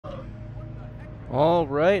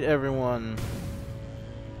Alright everyone,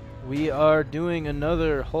 we are doing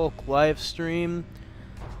another Hulk live stream.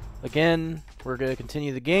 Again, we're going to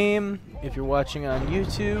continue the game. If you're watching on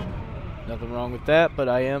YouTube, nothing wrong with that, but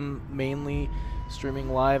I am mainly streaming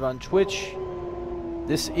live on Twitch.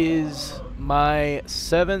 This is my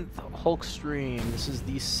 7th Hulk stream. This is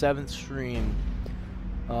the 7th stream.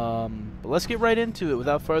 But let's get right into it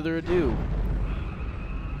without further ado.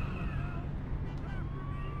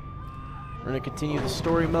 We're going to continue the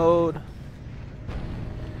story mode,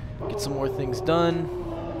 get some more things done.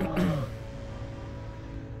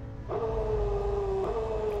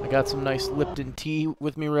 I got some nice Lipton tea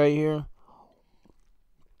with me right here.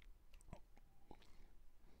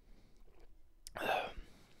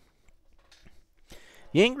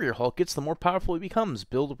 The angrier Hulk gets, the more powerful he becomes.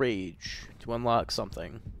 Build Rage to unlock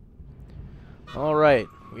something. Alright,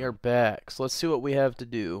 we are back. So let's see what we have to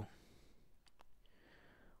do.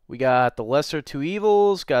 We got the lesser two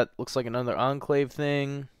evils, looks like another enclave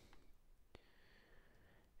thing.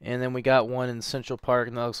 And then we got one in Central Park,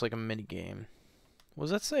 and that looks like a mini game. What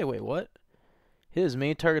does that say? Wait, what? Hit as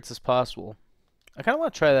many targets as possible. I kind of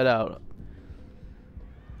want to try that out.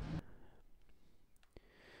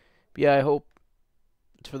 But yeah, I hope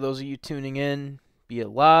for those of you tuning in, be it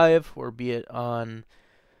live or be it on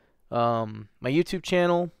my YouTube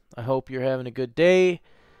channel, I hope you're having a good day.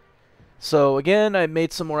 So again, I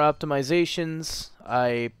made some more optimizations.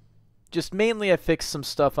 I fixed some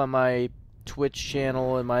stuff on my Twitch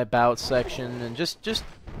channel and my about section, and just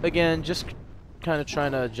kind of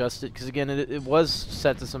trying to adjust it, because again, it was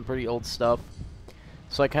set to some pretty old stuff.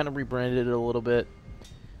 So I kind of rebranded it a little bit.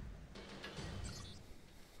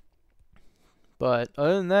 But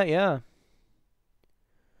other than that, yeah.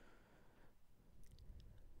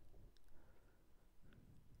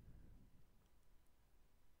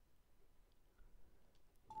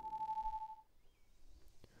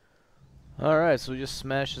 Alright, so we just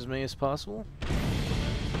smash as many as possible.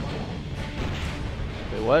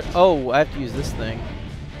 Wait, what? Oh, I have to use this thing.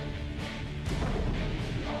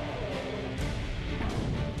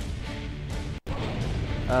 I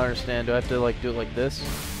don't understand. Do I have to, like, do it like this?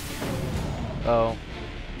 Oh.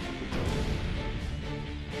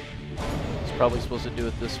 It's probably supposed to do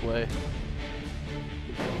it this way.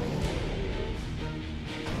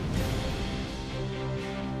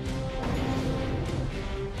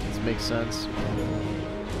 Makes sense.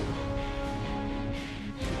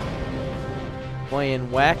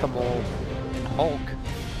 Playing whack-a-mole in Hulk.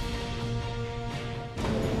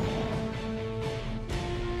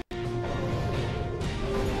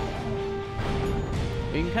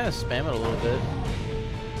 You can kind of spam it a little bit.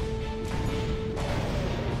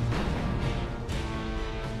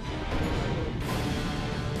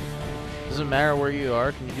 Doesn't matter where you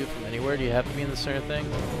are. Can you do it from anywhere? Do you have to be in the center thing?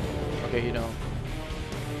 Okay, you don't.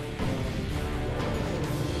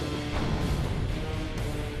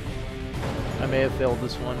 I may have failed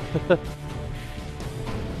this one.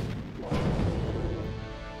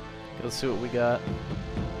 Let's see what we got.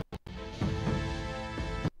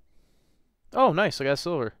 Oh, nice. I got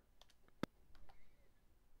silver.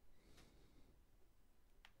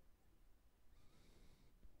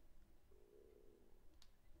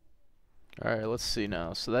 Alright, let's see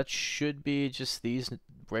now. So that should be just these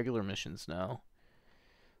regular missions now.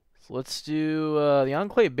 So let's do... the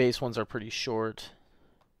Enclave base ones are pretty short.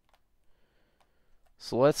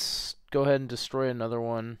 So let's go ahead and destroy another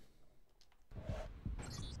one.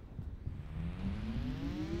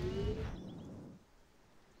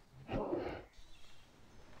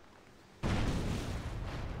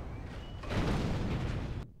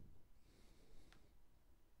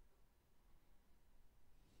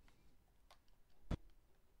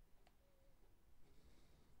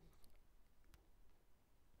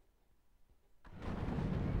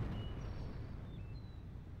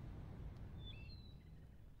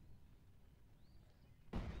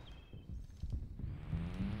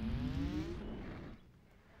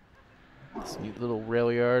 This neat little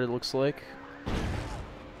rail yard, it looks like.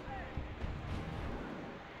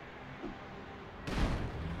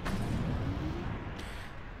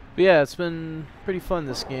 But yeah, it's been pretty fun,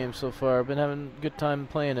 this game so far. I've been having a good time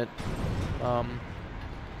playing it. I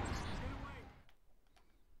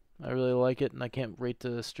really like it, and I can't wait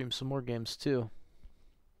to stream some more games too.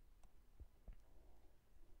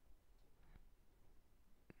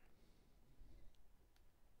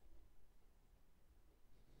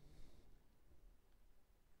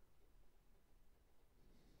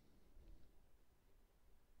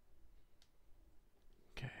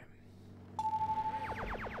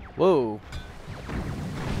 Whoa.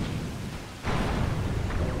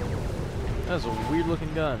 That was a weird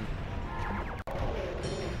looking gun.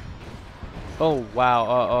 Oh wow.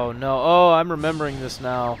 Oh no. Oh, I'm remembering this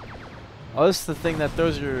now. Oh, this is the thing that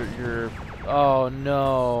throws your. Oh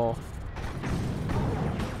no.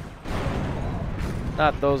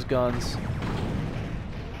 Not those guns.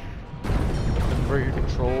 Invert your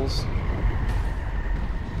controls.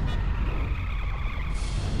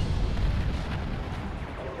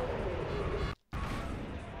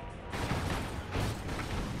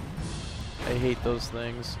 I hate those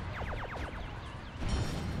things.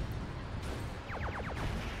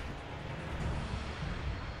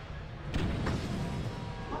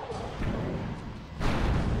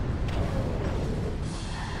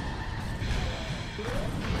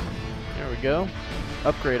 There we go.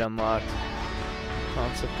 Upgrade unlocked.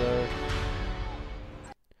 Concept art.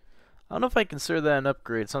 I don't know if I consider that an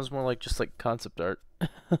upgrade. It sounds more like just like concept art.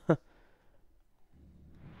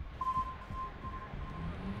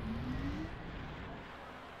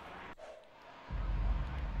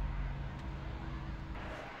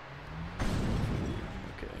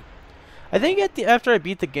 I think after I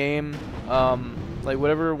beat the game, like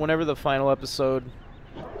whenever the final episode,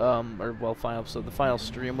 the final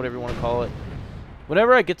stream, whatever you want to call it,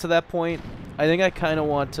 whenever I get to that point, I think I kind of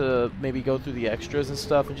want to maybe go through the extras and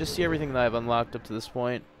stuff and just see everything that I've unlocked up to this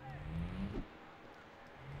point.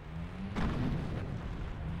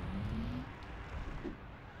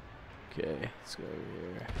 Okay, let's go over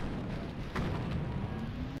here.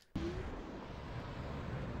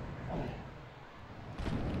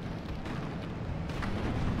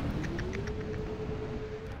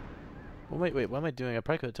 Oh, wait, what am I doing? I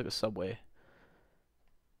probably could have took a subway.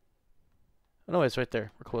 Oh, no, it's right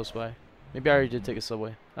there. We're close by. Maybe I already did take a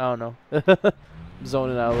subway. I don't know. I'm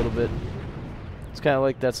zoning out a little bit. It's kind of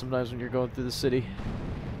like that sometimes when you're going through the city.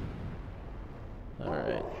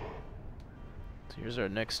 Alright. So here's our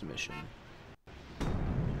next mission.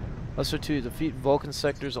 Lesser 2, defeat Vulcan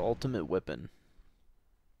Sector's ultimate weapon.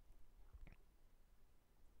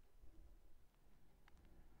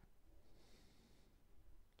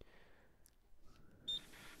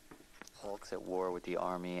 Hulk's at war with the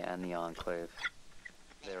Army and the Enclave.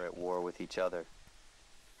 They're at war with each other.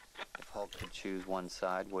 If Hulk could choose one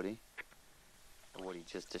side, would he? Or would he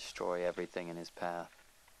just destroy everything in his path?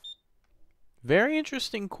 Very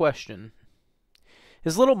interesting question.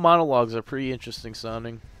 His little monologues are pretty interesting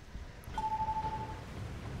sounding.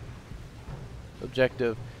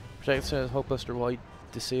 Objective. Protect the Hulkbuster while he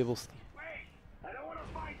disables... Wait! I don't want to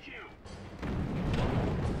fight you! I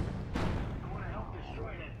want to help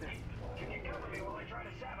destroy that thing. Can you cover me while I try to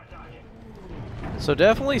sabotage it? So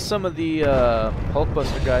definitely some of the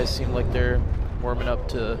Hulkbuster guys seem like they're warming up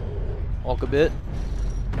to Hulk a bit.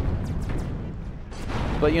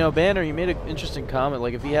 But, you know, Banner, you made an interesting comment.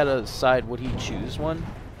 Like, if he had a side, would he choose one?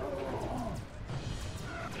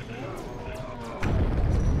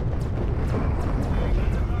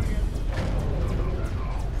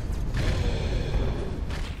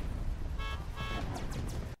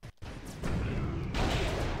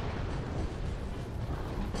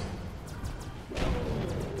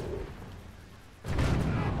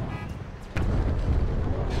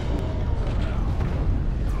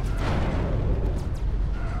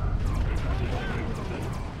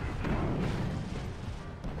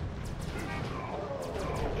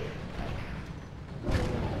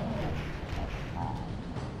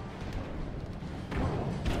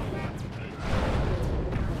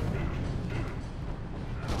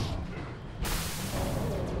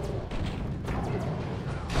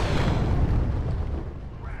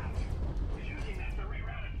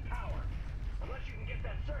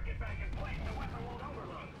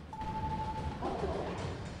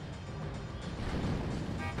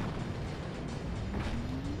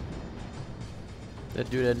 That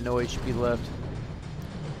dude had no HP left.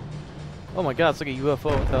 Oh my god, it's like a UFO,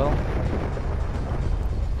 what the hell?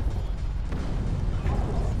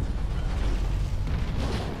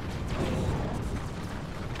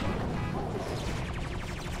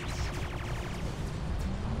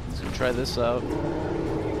 Let's go try this out.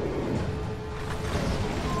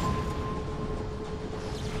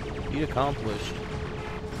 Feat accomplished.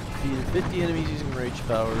 Defeated 50 enemies using rage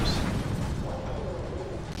powers.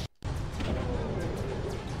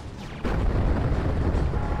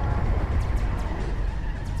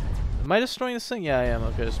 Am I destroying this thing? Yeah, I am.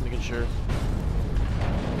 Okay, just making sure.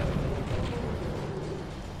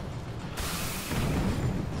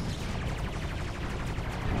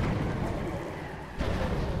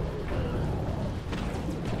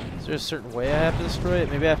 Is there a certain way I have to destroy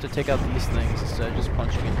it? Maybe I have to take out these things instead of just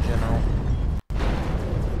punching in general.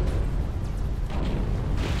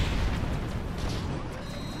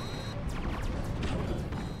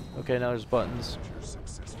 Okay, now there's buttons.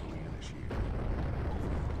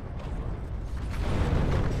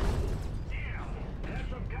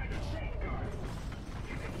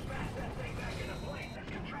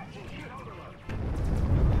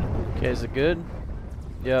 Okay, is it good?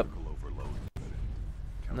 Yep.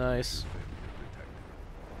 Nice.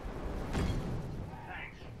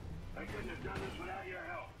 Thanks. I couldn't have done this without your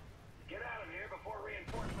help. Get out of here before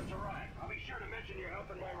reinforcements arrive. I'll be sure to mention your help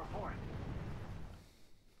in my report.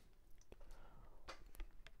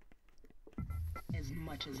 As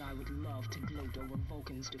much as I would love to gloat over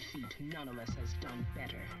Vulcan's defeat, none of us has done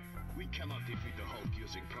better. We cannot defeat the Hulk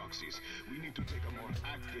using proxies. We need to take a more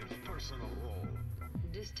active, personal role.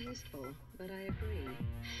 Distasteful, but I agree.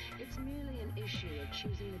 It's merely an issue of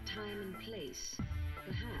choosing the time and place.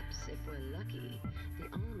 Perhaps, if we're lucky, the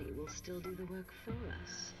army will still do the work for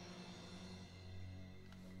us.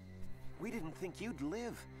 We didn't think you'd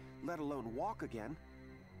live, let alone walk again.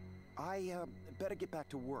 I, better get back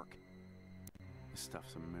to work. This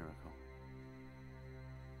stuff's a miracle.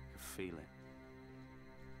 I can feel it.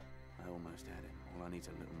 I almost had it. All I need's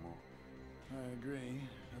a little more. I agree.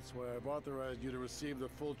 That's why I've authorized you to receive the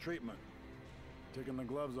full treatment. Taking the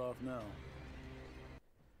gloves off now.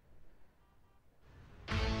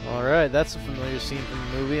 Alright, that's a familiar scene from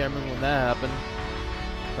the movie. I remember when that happened.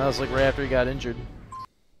 That was like right after he got injured.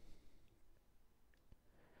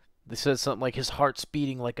 They said something like his heart's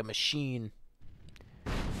beating like a machine.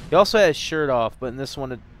 He also had his shirt off, but in this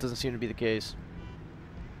one it doesn't seem to be the case.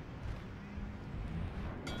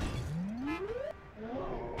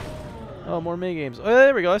 Oh, more minigames. Oh,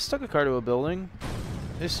 there we go. I stuck a car to a building.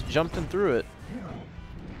 I just jumped in through it.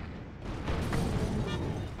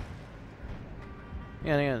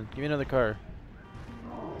 Hang on. Give me another car.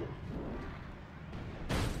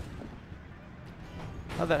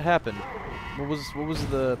 How'd that happen? What was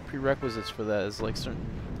the prerequisites for that? Is like certain.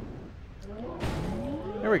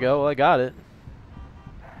 There we go. Well, I got it.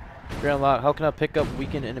 Ground lock. How can I pick up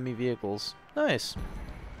weakened enemy vehicles? Nice.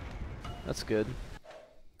 That's good.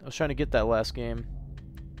 I was trying to get that last game.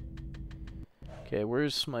 Okay,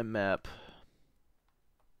 where's my map?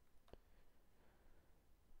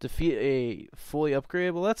 Defeat a fully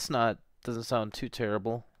upgradable? That's not, doesn't sound too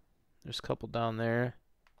terrible. There's a couple down there.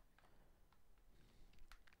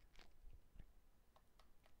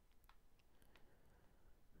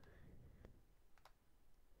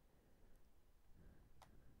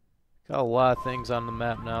 Got a lot of things on the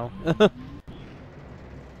map now.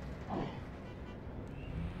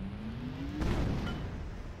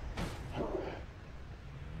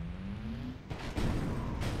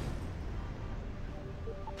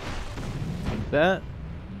 That.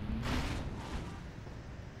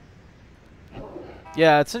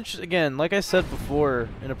 Yeah, it's interesting. Again, like I said before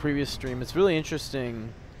in a previous stream, it's really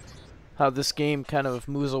interesting how this game kind of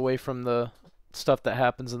moves away from the stuff that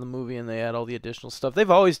happens in the movie and they add all the additional stuff. They've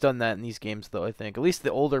always done that in these games, though, I think. At least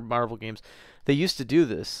the older Marvel games. They used to do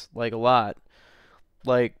this, like, a lot.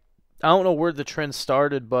 Like, I don't know where the trend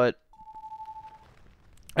started, but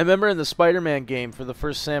I remember in the Spider-Man game, for the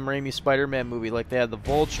first Sam Raimi Spider-Man movie, like, they had the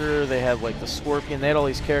Vulture, they had, like, the Scorpion, they had all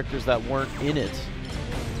these characters that weren't in it,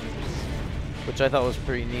 which I thought was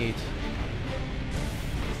pretty neat.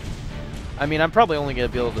 I mean, I'm probably only going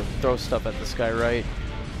to be able to throw stuff at this guy, right?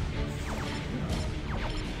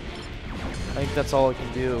 I think that's all I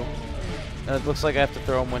can do. And it looks like I have to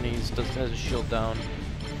throw him when he has his shield down.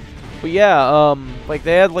 But yeah, like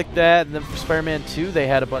they had like that, and then for Spider-Man 2 they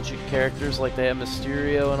had a bunch of characters, like they had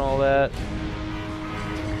Mysterio and all that.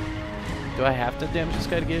 Do I have to damage this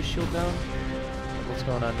guy to get his shield down? What's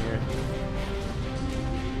going on here?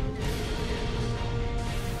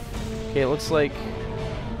 Okay, it looks like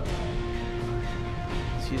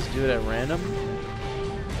let's just do it at random.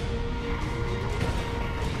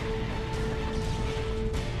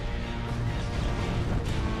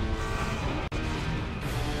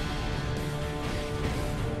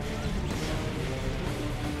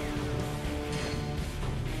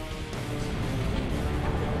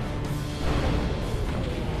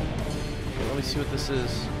 See what this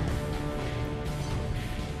is.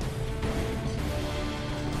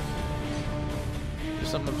 There's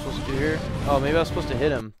something I'm supposed to do here. Oh, maybe I was supposed to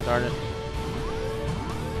hit him. Darn it.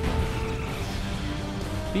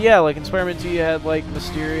 But yeah, like in Spider-Man 2 you had like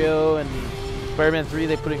Mysterio, and Spider-Man 3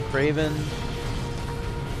 they put in Kraven.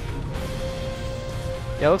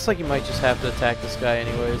 Yeah, it looks like you might just have to attack this guy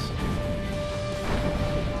anyways.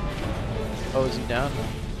 Oh, is he down?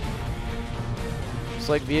 It's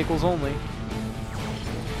like vehicles only.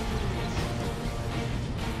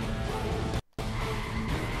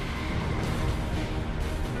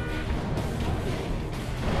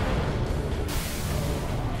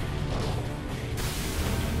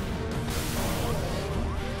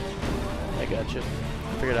 Gotcha.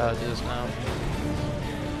 I figured out how to do this now.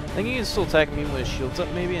 I think he can still attack me with his shields up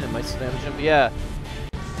maybe, and it might still damage him. But yeah.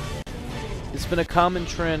 it's been a common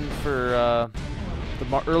trend for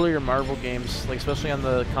the earlier Marvel games, like especially on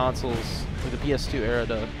the consoles, like the PS2 era,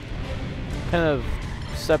 to kind of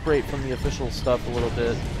separate from the official stuff a little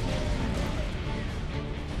bit.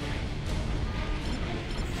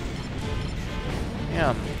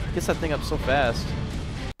 Damn, gets that thing up so fast.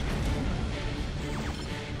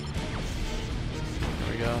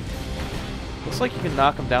 There we go. Looks like you can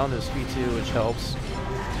knock him down to his feet too, which helps.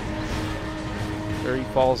 Or he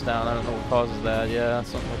falls down, I don't know what causes that. Yeah,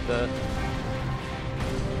 something like that.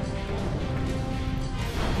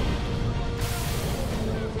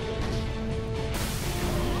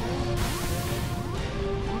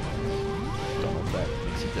 Don't know if that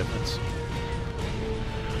makes a difference.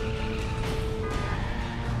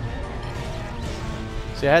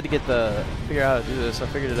 See, I had to figure out how to do this. I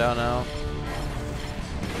figured it out now.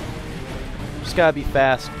 Just gotta be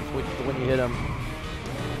fast when you hit him.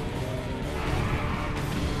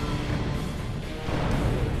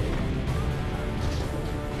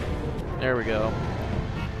 There we go.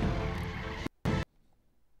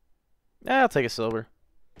 I'll take a silver.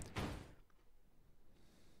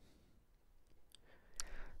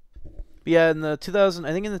 But yeah, in the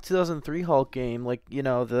 2003 Hulk game, like, you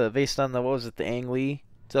know, based on the, what was it, the Ang Lee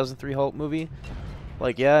 2003 Hulk movie?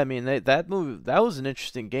 Like, yeah, I mean, that movie, that was an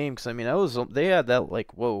interesting game, because, I mean, they had that,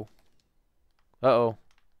 like, whoa. Uh-oh.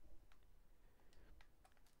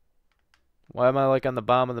 Why am I, like, on the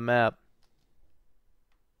bottom of the map?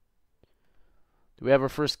 Do we have our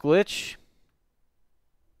first glitch?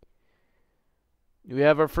 Do we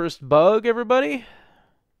have our first bug, everybody?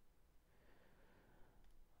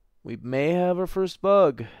 We may have our first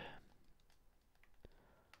bug.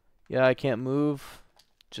 Yeah, I can't move.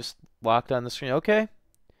 Just locked on the screen. Okay.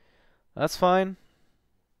 That's fine.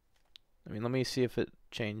 I mean, let me see if it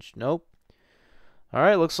changed. Nope.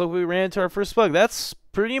 Alright, looks like we ran into our first bug. That's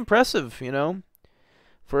pretty impressive, you know?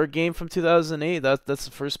 For a game from 2008, that's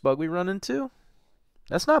the first bug we run into.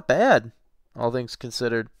 That's not bad, all things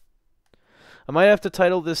considered. I might have to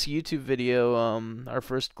title this YouTube video, our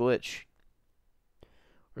first glitch.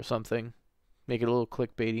 Or something. Make it a little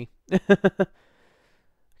clickbaity.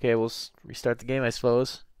 Okay, we'll restart the game, I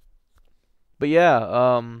suppose. But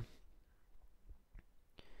yeah,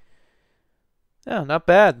 yeah, not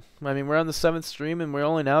bad. I mean, we're on the 7th stream, and we're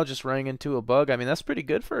only now just running into a bug. I mean, that's pretty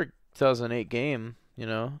good for a 2008 game, you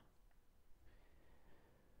know?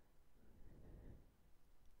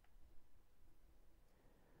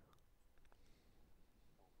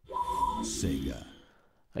 Sega.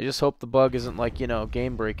 I just hope the bug isn't, like, you know,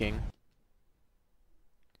 game breaking.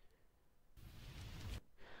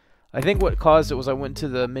 I think what caused it was I went to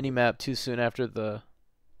the mini-map too soon after the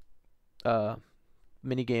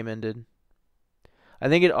mini-game ended. I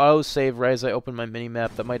think it auto-saved right as I opened my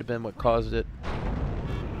mini-map. That might have been what caused it.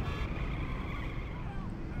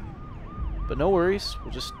 But no worries.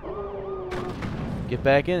 We'll just get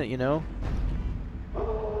back in it, you know?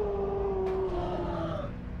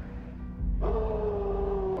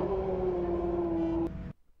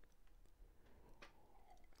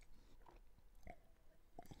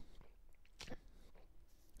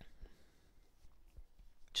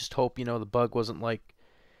 Just hope, you know, the bug wasn't, like,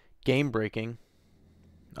 game-breaking.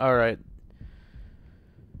 Alright.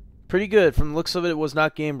 Pretty good. From the looks of it, it was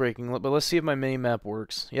not game-breaking. But let's see if my mini-map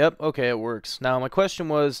works. Yep, okay, it works. Now, my question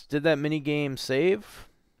was, did that mini-game save?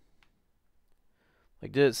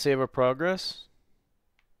 Like, did it save our progress?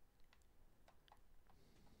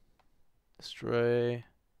 Destroy.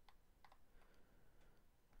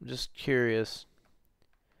 I'm just curious.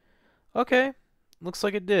 Okay. Looks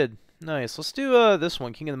like it did. Nice. Let's do this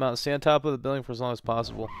one, King of the Mountain. Stay on top of the building for as long as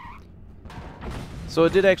possible. So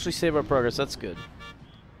it did actually save our progress. That's good.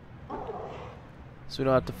 So we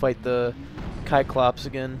don't have to fight the Cyclops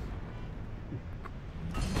again.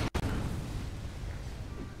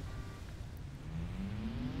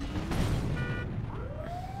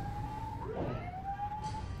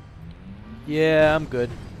 Yeah, I'm good.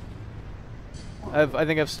 I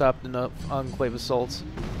think I've stopped enough Enclave assaults.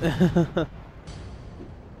 Is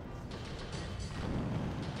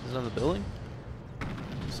it on the building?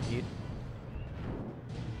 Skeet.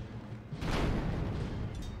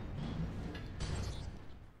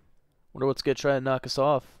 Wonder what's gonna try to knock us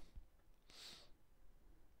off.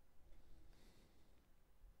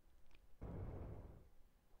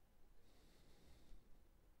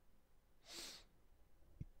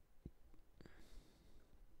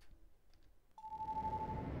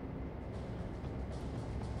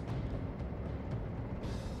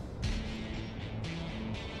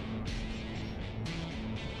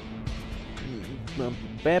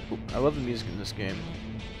 I love the music in this game.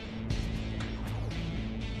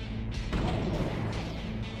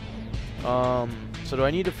 So do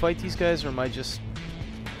I need to fight these guys, or am I just...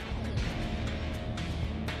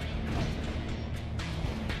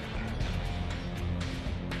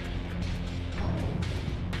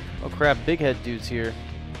 Oh crap, big head dude's here.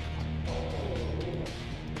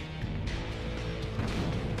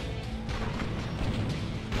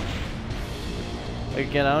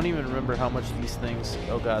 Again, I don't even remember how much these things...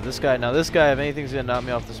 Oh god, this guy. Now this guy, if anything's gonna knock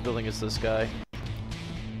me off this building, it's this guy.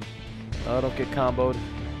 Oh, don't get comboed.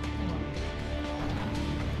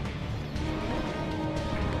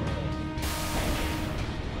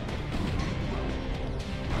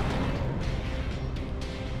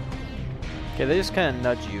 Okay, they just kind of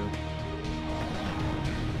nudge you.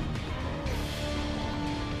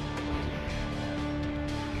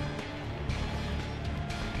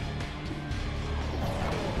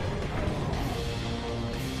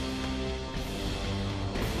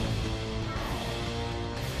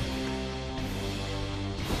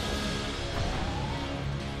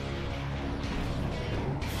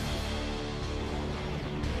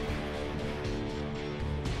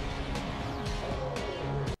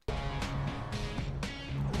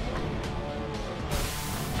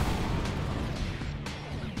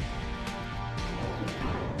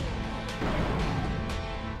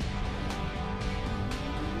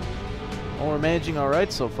 Well, we're managing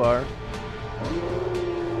alright so far.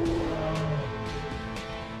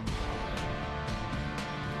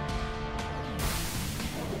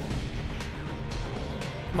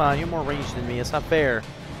 Come on, you're more ranged than me. It's not fair.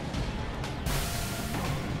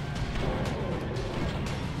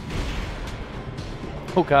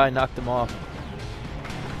 Oh god, I knocked him off.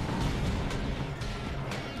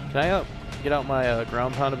 Can I get out my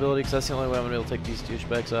ground pound ability? Because that's the only way I'm going to be able to take these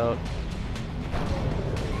douchebags out.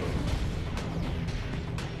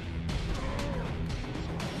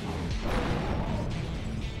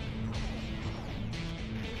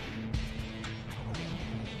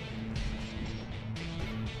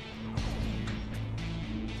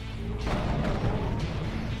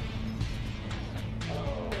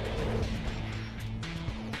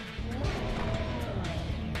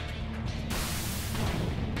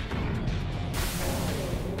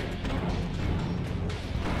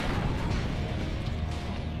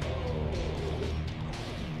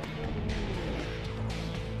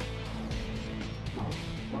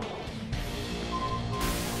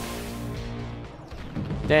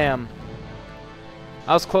 Damn.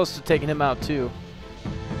 I was close to taking him out too.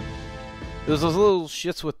 There's those little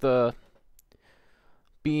shits with the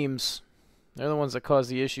beams. They're the ones that cause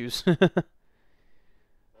the issues.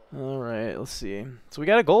 Alright, let's see. So we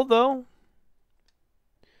got a gold though.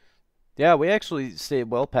 Yeah, we actually stayed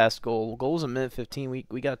well past goal. Goal was a minute 15.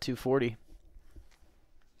 We got 240.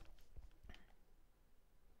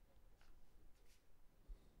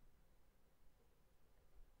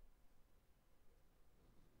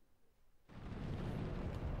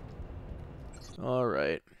 All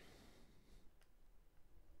right.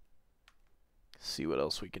 See what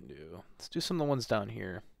else we can do. Let's do some of the ones down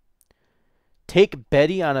here. Take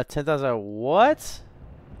Betty on a $10,000. What?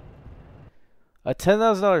 A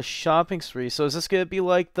 $10,000 shopping spree. So is this gonna be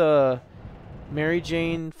like the Mary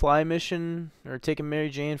Jane fly mission, or taking Mary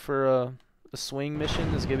Jane for a swing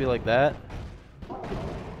mission? Is it gonna be like that?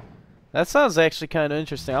 That sounds actually kind of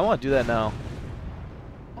interesting. I want to do that now.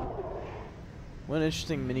 What an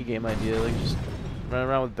interesting minigame idea. Like, just run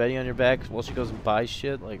around with Betty on your back while she goes and buys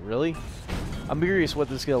shit. Like, really? I'm curious what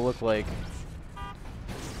this is gonna look like.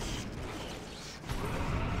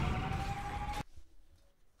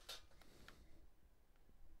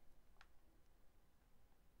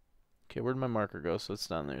 Okay, where'd my marker go? So it's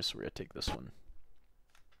down there, so we're gonna take this one.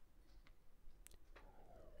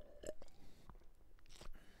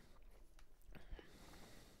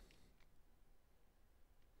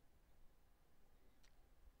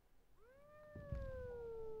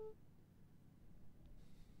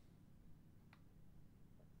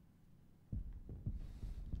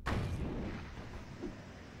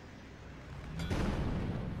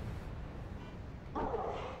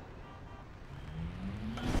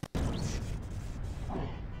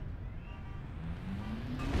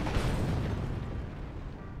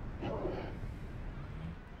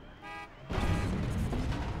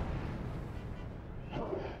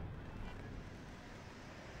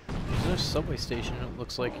 There's a subway station, it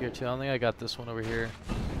looks like, here too. I don't think I got this one over here.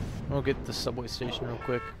 We'll get the subway station real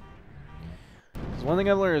quick. 'Cause one thing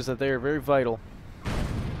I've learned is that they are very vital.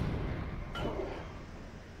 There we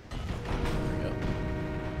go.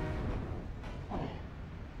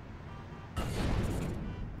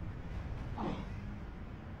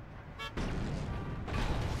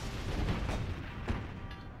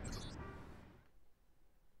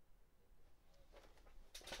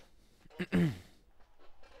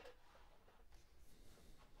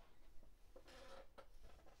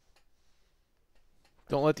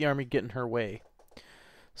 Don't let the army get in her way.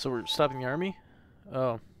 So we're stopping the army?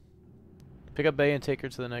 Oh. Pick up Bay and take her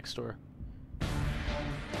to the next door.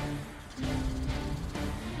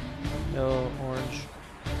 Yellow, orange.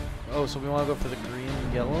 Oh, so we want to go for the green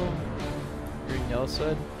and yellow? Green and yellow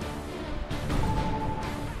side?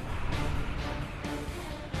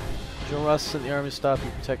 General Ross sent the army to stop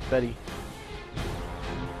you, protect Betty.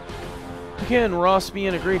 Again, Ross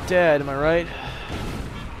being a great dad, am I right?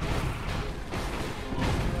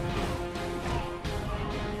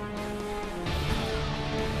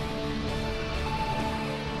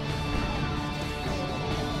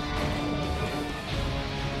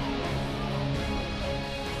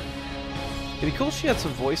 It'd be cool if she had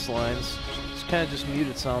some voice lines. It's kind of just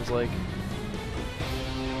muted, sounds like.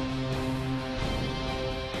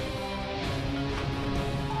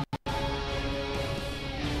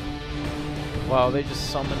 Wow, they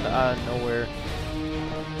just summoned out of nowhere.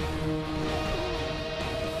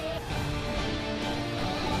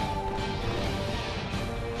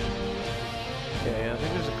 Okay, I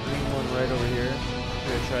think there's a green one right over here. I'm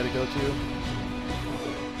gonna try to go to.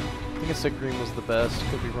 I think it's the green was the best.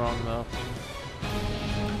 Could be wrong though.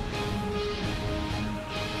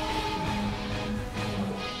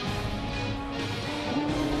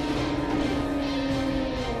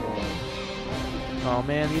 Oh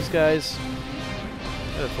man, these guys.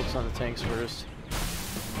 Gotta focus on the tanks first.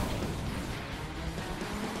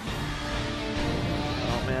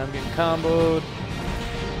 Oh man, I'm getting comboed.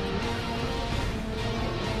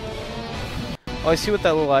 Oh, I see what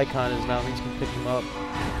that little icon is now. It means you can pick them up.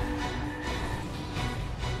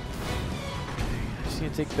 Just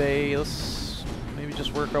need to take Bay. Let's maybe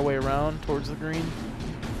just work our way around towards the green.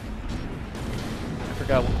 I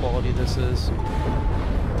forgot what quality this is.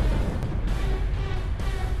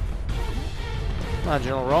 Come on,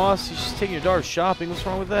 General Ross. You're just taking your daughter shopping. What's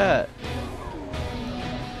wrong with that?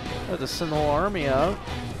 I have to send the whole army out.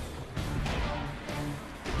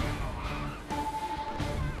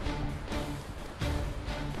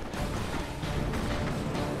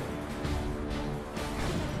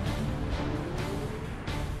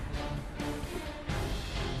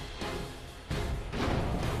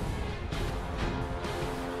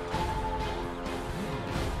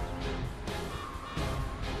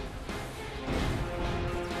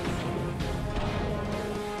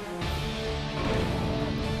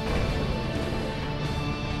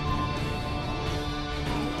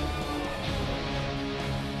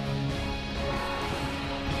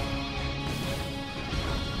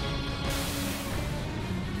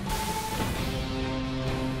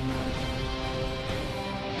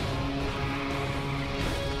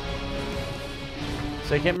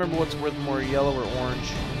 So I can't remember what's worth more, yellow or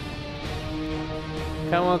orange.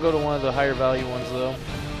 Kinda wanna go to one of the higher value ones though.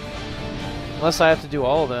 Unless I have to do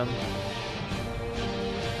all of them.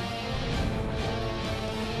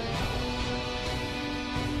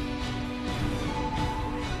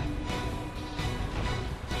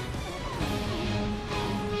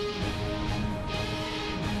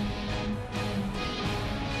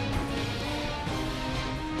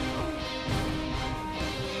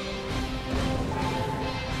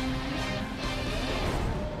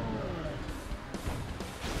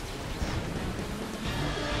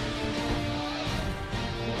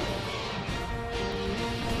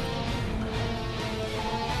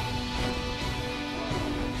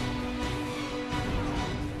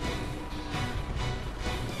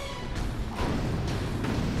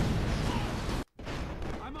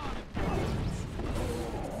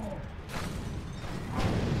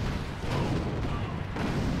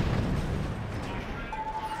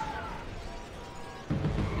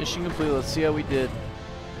 Mission complete. Let's see how we did.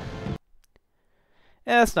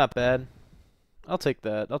 Yeah, that's not bad. I'll take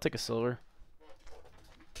that. I'll take a silver.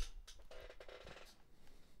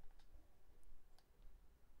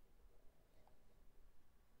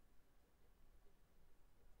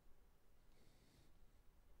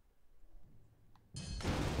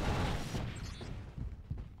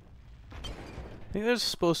 I think there's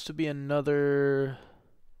supposed to be another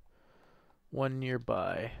one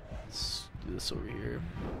nearby. Let's do this over here.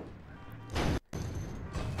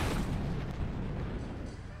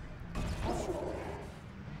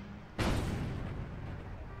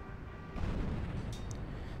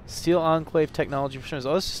 Steel Enclave technology for sure.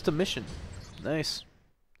 Oh, it's just a mission. Nice.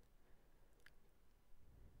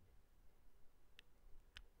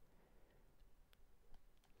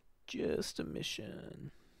 Just a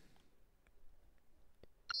mission.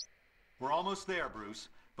 We're almost there, Bruce.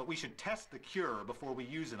 but we should test the cure before we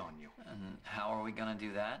use it on you. And how are we gonna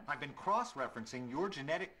do that? I've been cross-referencing your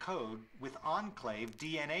genetic code with Enclave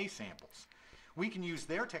DNA samples. We can use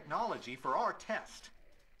their technology for our test.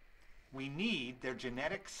 We need their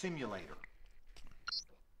genetic simulator.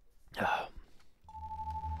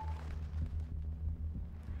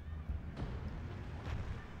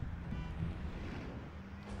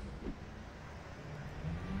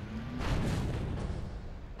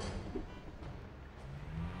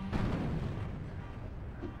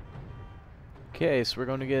 Okay, so we're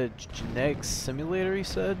going to get a genetic simulator, he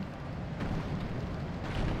said?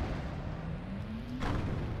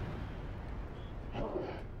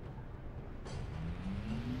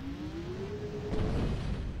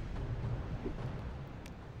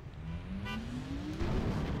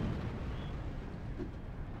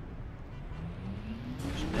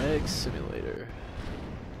 Genetic simulator.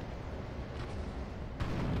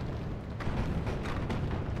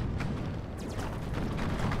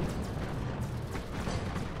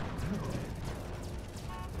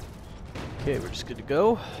 Okay, we're just good to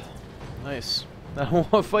go. Nice. I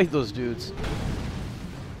don't want to fight those dudes.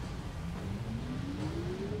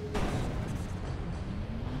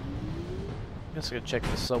 Guess I gotta check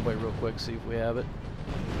the subway real quick, see if we have it.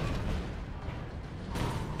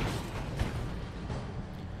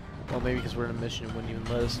 Well, maybe because we're in a mission, it wouldn't even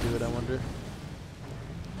let us do it, I wonder. It.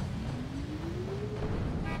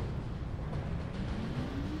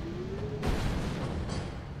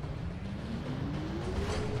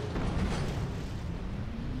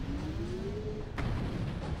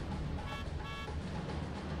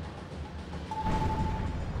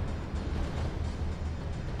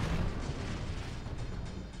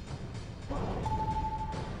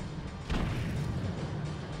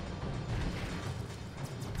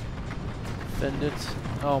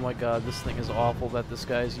 Oh my god, this thing is awful that this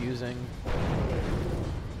guy's using.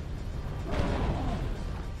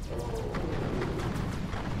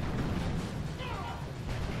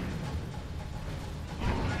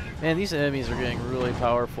 Man, these enemies are getting really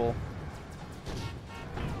powerful.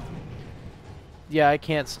 Yeah, I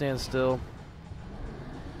can't stand still.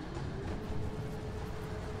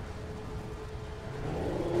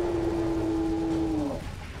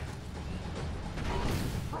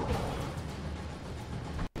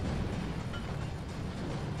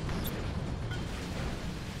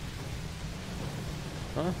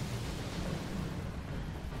 Huh?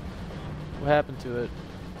 What happened to it?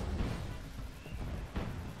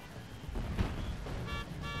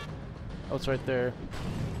 Oh, it's right there.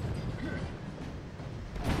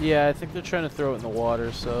 Yeah, I think they're trying to throw it in the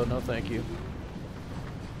water, so no thank you.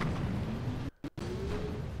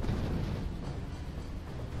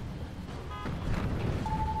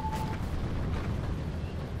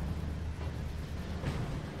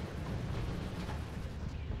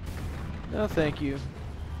 No thank you.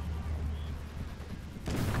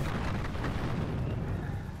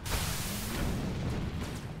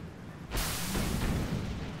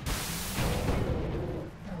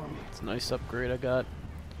 It's a nice upgrade I got.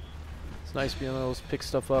 It's nice being able to pick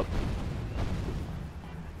stuff up.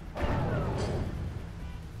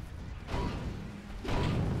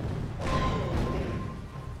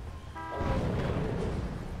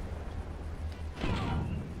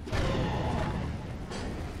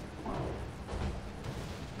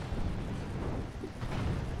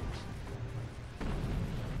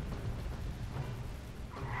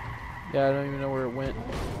 Yeah, I don't even know where it went.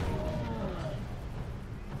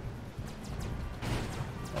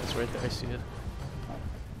 That's right there, I see it.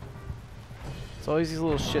 It's always these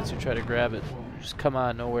little shits who try to grab it. Just come out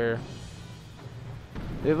of nowhere.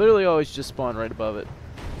 They literally always just spawn right above it.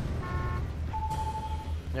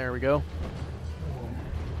 There we go.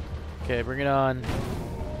 Okay, bring it on.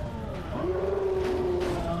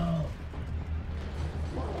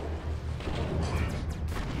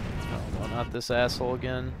 Oh, no, not this asshole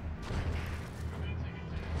again.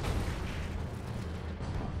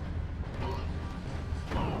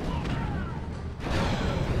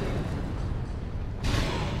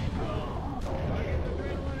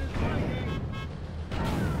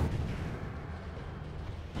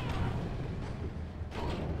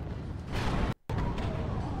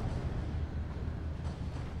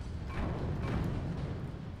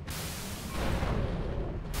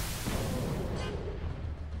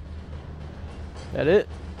 That it?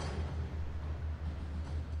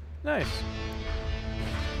 Nice.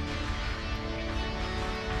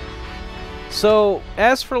 So,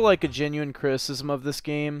 as for like a genuine criticism of this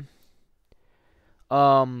game,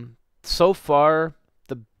 so far,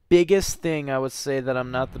 the biggest thing I would say that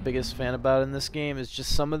I'm not the biggest fan about in this game is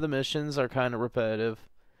just some of the missions are kind of repetitive.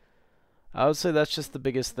 I would say that's just the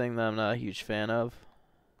biggest thing that I'm not a huge fan of.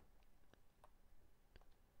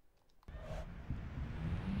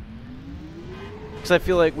 Because I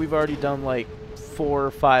feel like we've already done like 4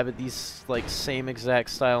 or 5 of these like same exact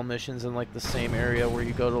style missions in like the same area where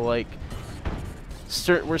you go to like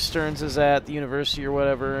where Stearns is at, the university or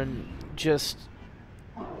whatever, and just,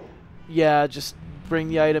 yeah, just bring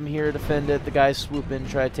the item here, defend it, the guys swoop in,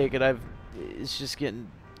 try to take it. It's just getting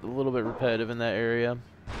a little bit repetitive in that area.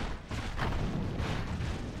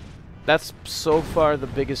 That's so far the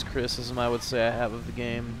biggest criticism I would say I have of the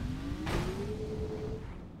game.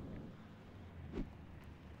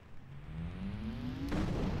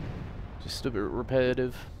 Just a bit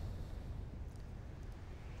repetitive.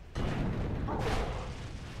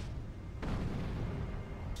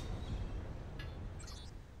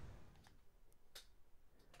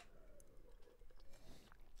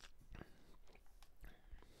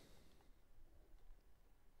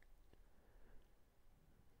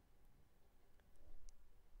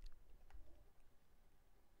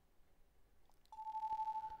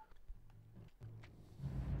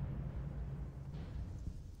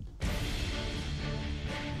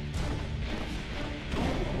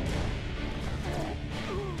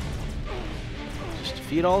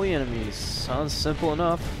 Defeat all the enemies. Sounds simple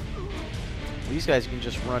enough. These guys can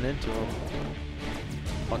just run into them.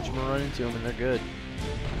 Punch them and run into them and they're good.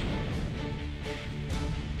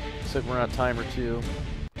 Looks like we're on a timer too.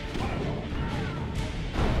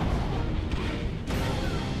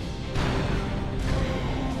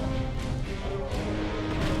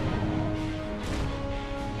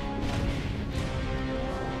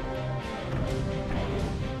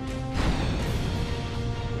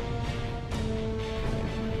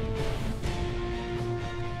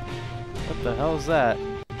 What the hell is that?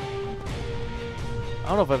 I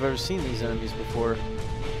don't know if I've ever seen these enemies before.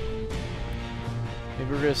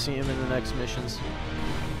 Maybe we're gonna see them in the next missions.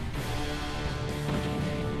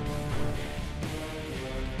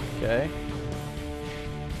 Okay.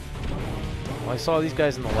 Well, I saw these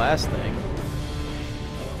guys in the last thing.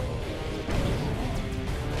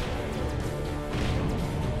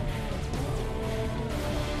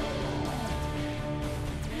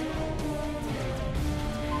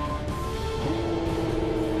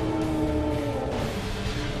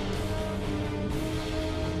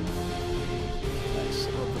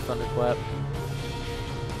 Thunderclap.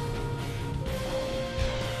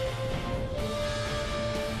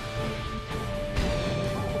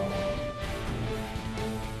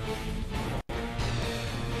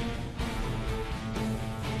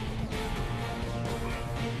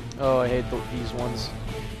 Oh, I hate these ones.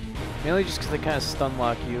 Mainly just because they kind of stun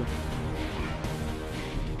lock you.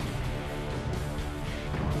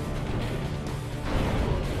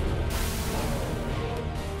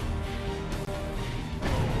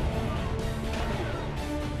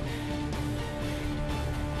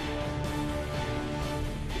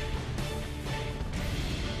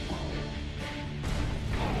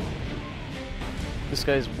 This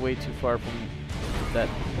guy's way too far from that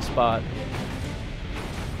spot.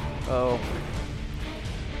 Oh.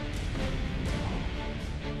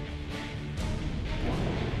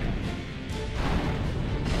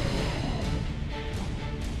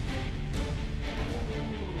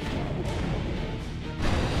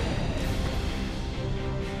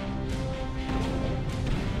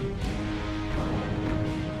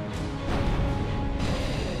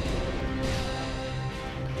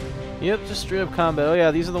 Yep, just straight up combat. Oh yeah,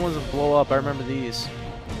 these are the ones that blow up. I remember these.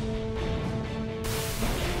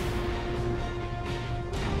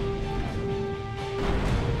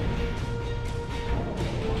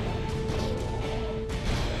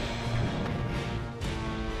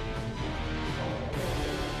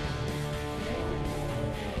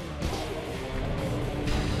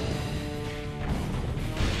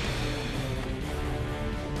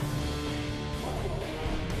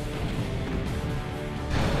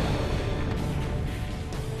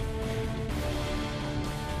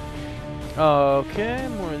 Okay,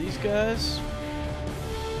 more of these guys.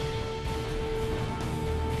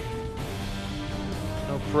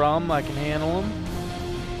 No problem, I can handle them.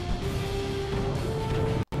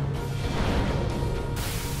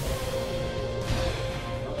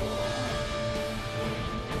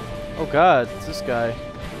 Oh god, it's this guy.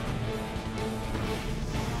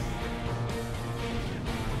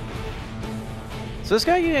 So this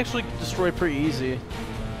guy you can actually destroy pretty easy.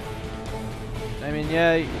 I mean,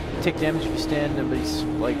 yeah, you take damage if you stand him, but he's,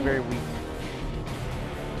 like, very weak.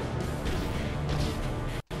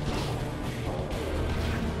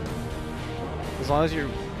 As long as you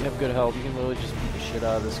have good health, you can literally just beat the shit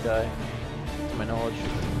out of this guy, to my knowledge.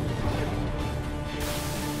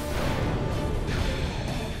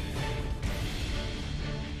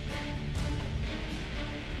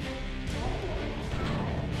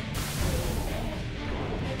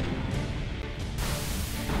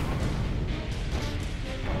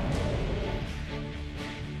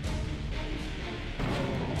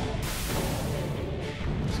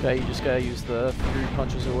 guy, you just gotta use the fury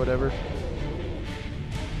punches or whatever.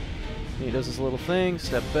 He does his little thing,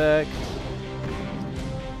 step back.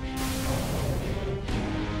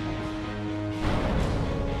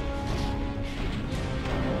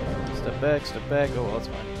 Step back. Oh, well, that's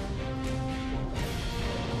fine.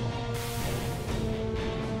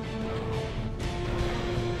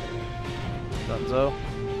 Dunzo.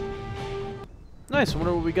 Nice, I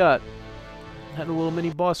wonder what we got. Had a little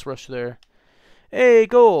mini boss rush there. Hey,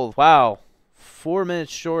 gold! Wow. 4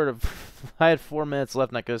 minutes short of... I had 4 minutes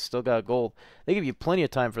left and I could have still got gold. They give you plenty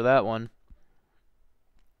of time for that one.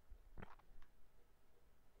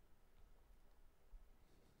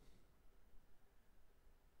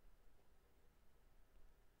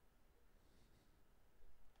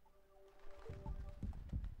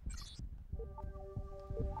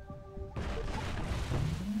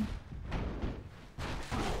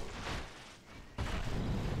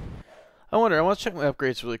 I want to check my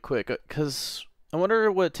upgrades really quick, because I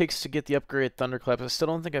wonder what it takes to get the upgrade Thunderclap. I still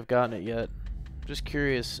don't think I've gotten it yet. Just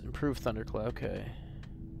curious. Improve Thunderclap, okay.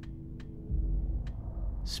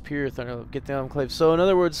 Superior Thunderclap, get the Enclave. So in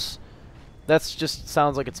other words, that's just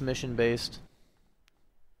sounds like it's mission based.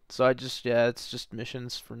 So yeah, it's just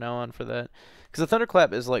missions from now on for that. Because the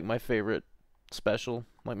Thunderclap is like my favorite special,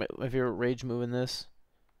 like my favorite rage move in this.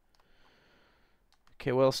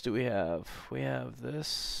 Okay, what else do we have? We have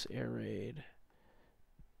this air raid.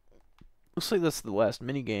 Looks like that's the last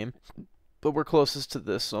mini game, but we're closest to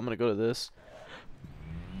this, so I'm gonna go to this.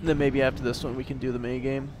 And then maybe after this one we can do the mini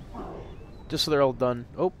game, just so they're all done.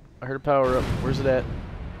 Oh, I heard a power up. Where's it at?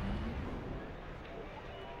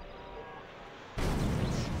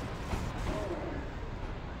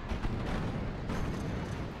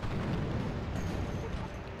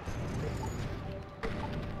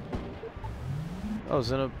 Oh, it's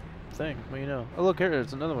in a thing. What do you know? Oh, look here.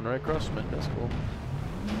 There's another one right across from it. That's cool.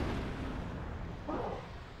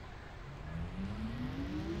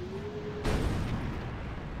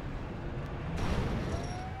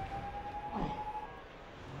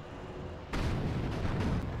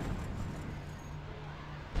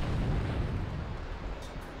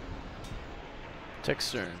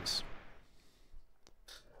 Texturns.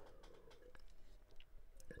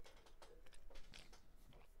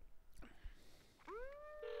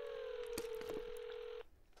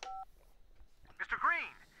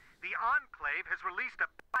 Enclave has released a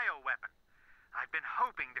bioweapon. I've been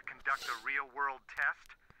hoping to conduct a real-world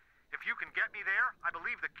test. If you can get me there, I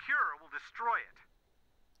believe the cure will destroy it.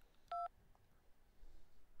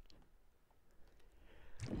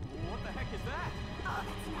 What the heck is that? Oh,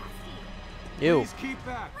 that's nasty. Ew. Please keep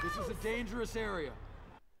back. This is a dangerous area.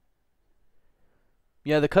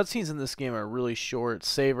 Yeah, the cutscenes in this game are really short.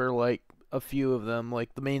 Savor like a few of them,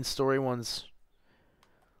 like the main story ones.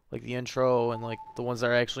 Like the intro and like the ones that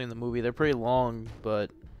are actually in the movie, they're pretty long, or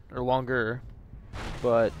longer.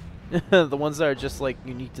 But the ones that are just like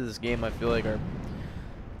unique to this game, I feel like are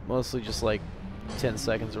mostly just like 10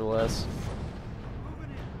 seconds or less.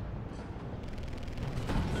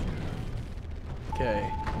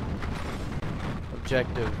 Okay.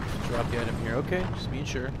 Objective: drop the item here. Okay, just being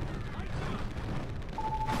sure.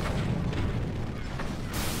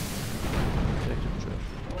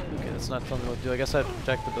 Okay, that's not something to do. I guess I have to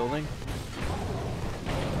protect the building.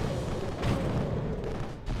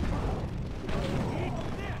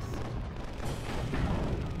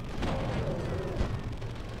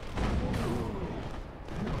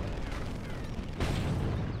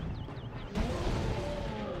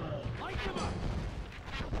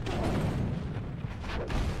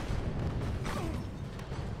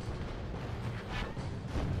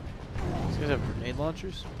 These guys have grenade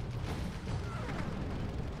launchers?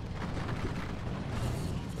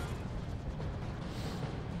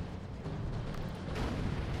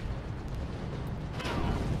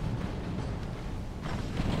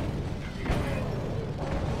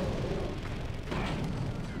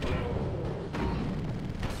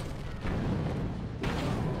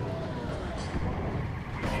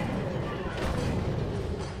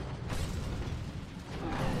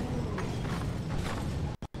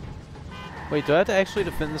 Wait, do I have to actually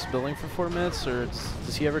defend this building for 4 minutes, or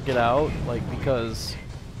does he ever get out? Like, because...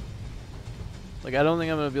 Like, I don't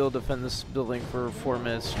think I'm going to be able to defend this building for 4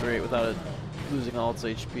 minutes straight without it losing all its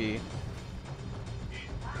HP.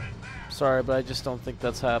 Sorry, but I just don't think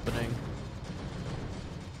that's happening.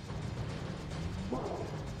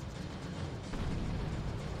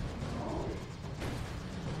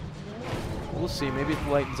 We'll see, maybe it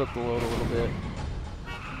lightens up the load a little bit.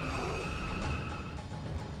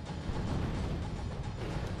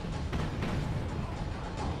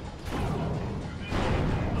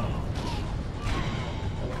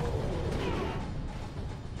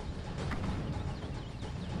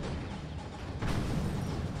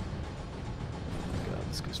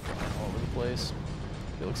 place.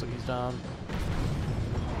 It looks like he's down.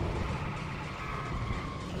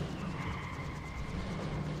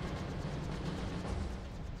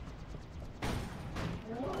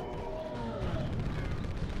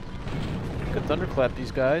 Could thunderclap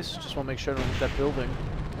these guys. Just want to make sure I don't hit that building.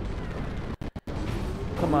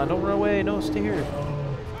 Come on, don't run away. No, stay here.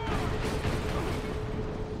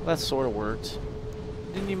 That sort of worked.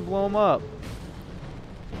 Didn't even blow him up.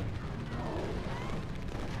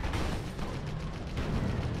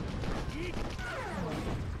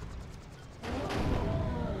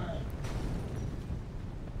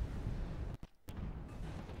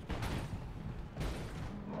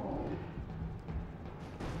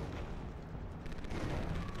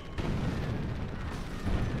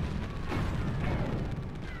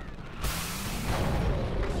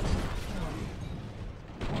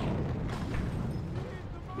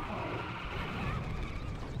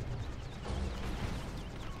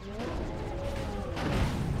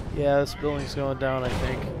 Yeah, this building's going down, I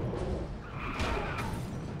think.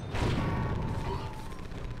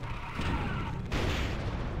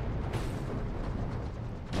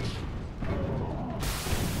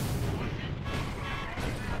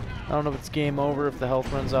 I don't know if it's game over, if the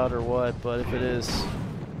health runs out or what, but if it is...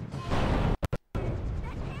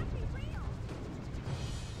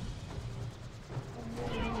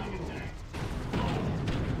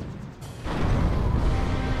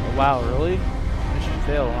 Oh, wow, really? Mission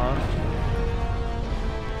fail, huh?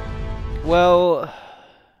 Well...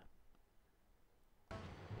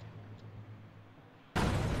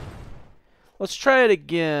 let's try it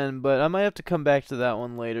again, but I might have to come back to that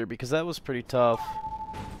one later because that was pretty tough.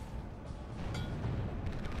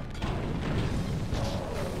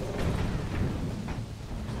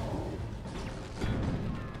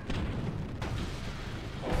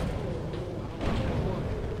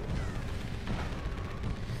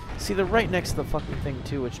 See, they're right next to the fucking thing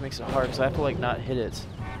too, which makes it hard because I have to like not hit it.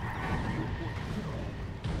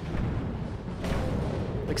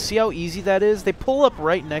 Like, see how easy that is? They pull up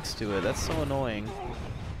right next to it. That's so annoying.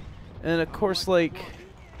 And of course, like...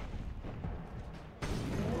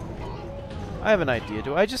 I have an idea.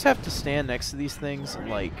 Do I just have to stand next to these things and,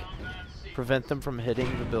 like, prevent them from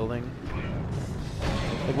hitting the building?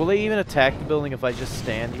 Like, will they even attack the building if I just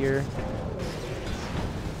stand here?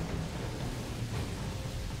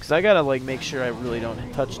 Because I gotta, like, make sure I really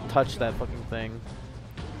don't touch that fucking thing.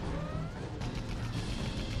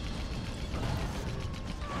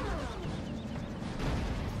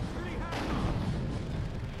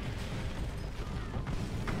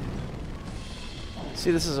 See,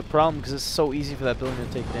 this is a problem because it's so easy for that building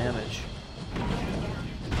to take damage.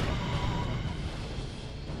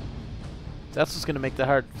 That's what's going to make that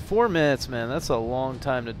hard. 4 minutes, man. That's a long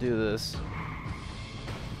time to do this.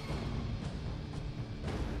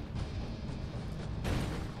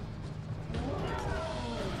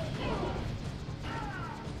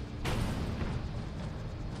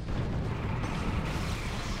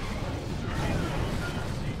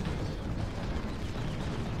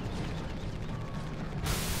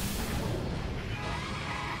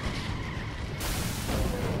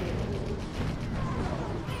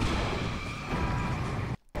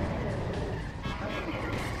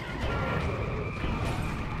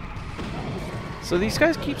 So these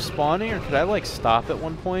guys keep spawning, or could I like stop at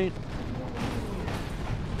one point?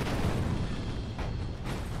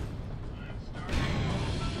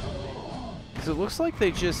 Because it looks like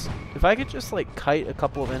they just... if I could just like kite a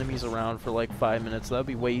couple of enemies around for like 5 minutes, that would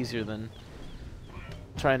be way easier than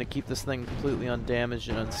trying to keep this thing completely undamaged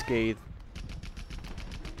and unscathed.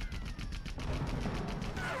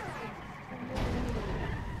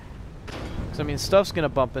 Because I mean, stuff's going to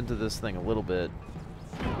bump into this thing a little bit.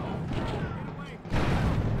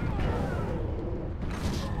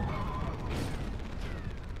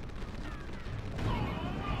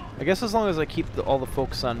 I guess as long as I keep all the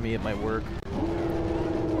focus on me, it might work.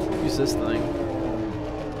 Use this thing.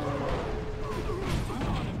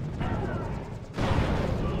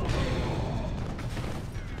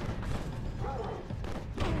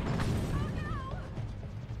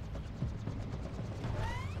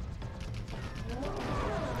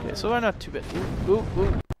 Okay, so I'm not too bad. Ooh, ooh,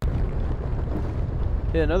 ooh.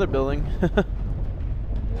 Hit another building.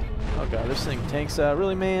 Oh god, this thing tanks out.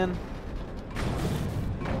 Really, man?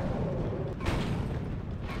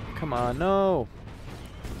 Come on, no.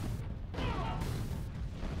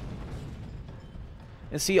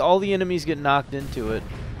 And see, all the enemies get knocked into it.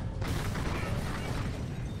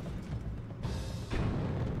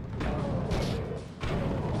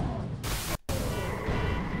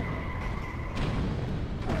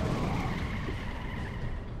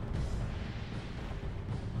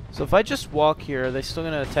 So if I just walk here, are they still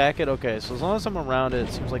gonna attack it? Okay, so as long as I'm around it,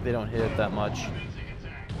 it seems like they don't hit it that much.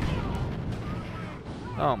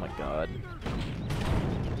 Oh my god.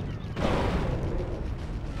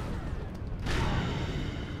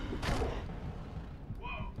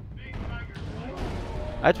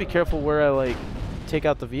 I have to be careful where I like take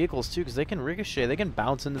out the vehicles too, because they can ricochet. They can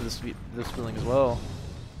bounce into this building as well.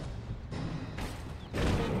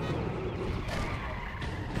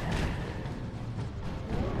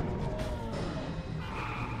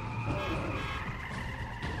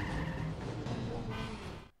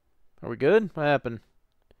 Are we good? What happened?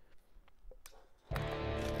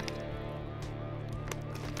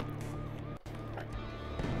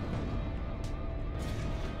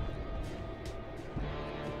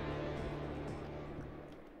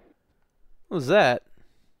 What was that?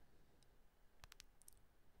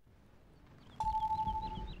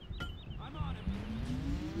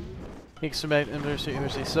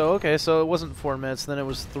 Emergency. So, okay, so it wasn't 4 minutes, then it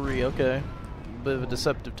was 3, okay. Bit of a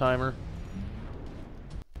deceptive timer.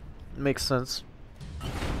 Makes sense.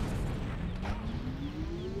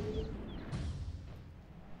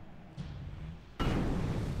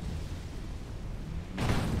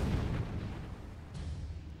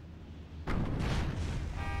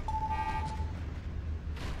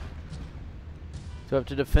 Do I have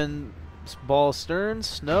to defend ball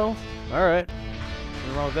sterns? No? Alright.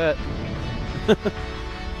 Nothing wrong with that.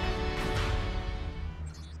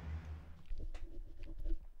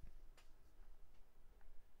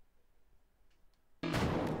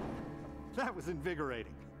 That was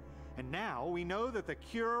invigorating. And now we know that the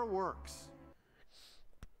cure works.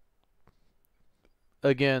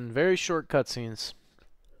 Again, very short cutscenes.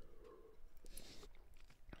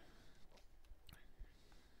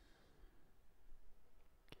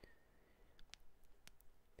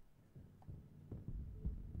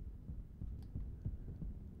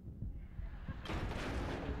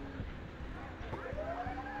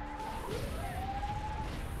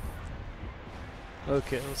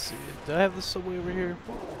 Okay, let's see. Do I have the subway over here?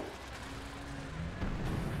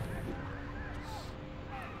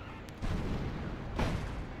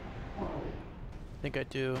 I think I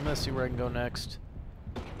do. I'm gonna see where I can go next.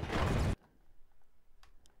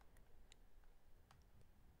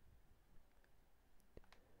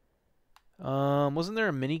 Wasn't there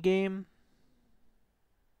a mini game?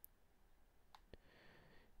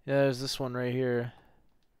 Yeah, there's this one right here.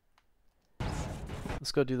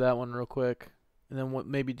 Let's go do that one real quick, and then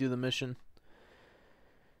maybe do the mission.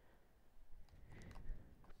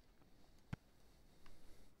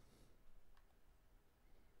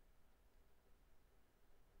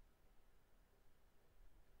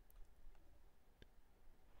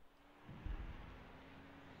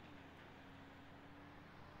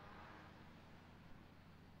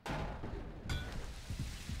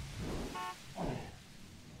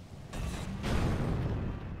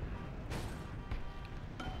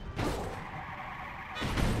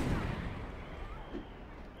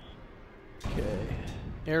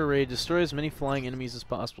 Air raid, destroy as many flying enemies as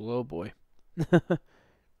possible. Oh boy.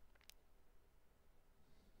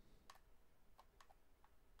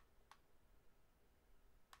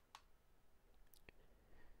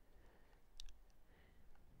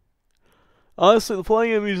 Honestly, the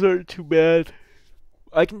flying enemies aren't too bad.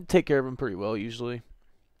 I can take care of them pretty well usually.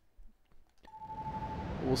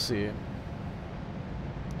 We'll see.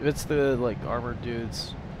 If it's the like armored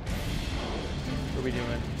dudes. What are we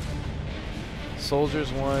doing?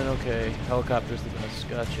 Soldiers 1, okay. Helicopters the best,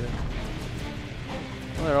 gotcha.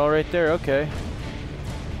 Well, they're all right there, okay.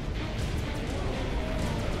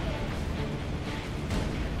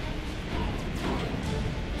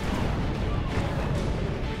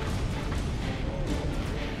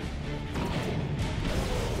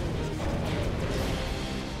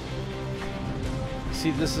 See,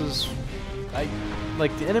 this is...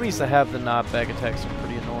 like, the enemies that have the knockback attacks are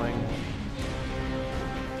pretty annoying.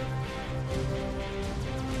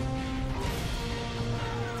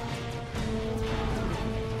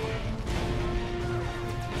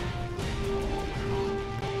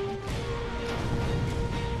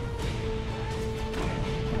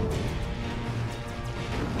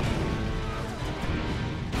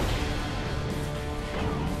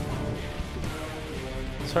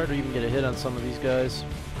 It's hard to even get a hit on some of these guys.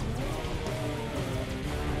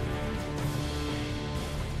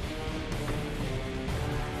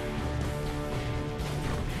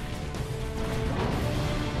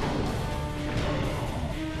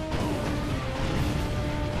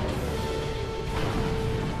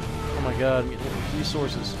 Oh my god,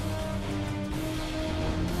 resources.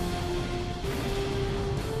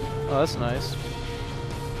 Oh, that's nice.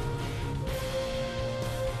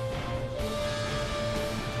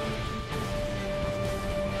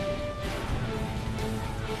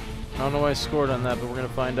 don't know why I scored on that, but we're gonna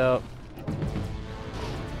find out.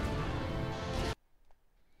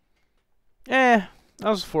 I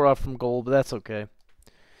was 4 off from gold, but that's okay.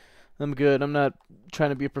 I'm good. I'm not trying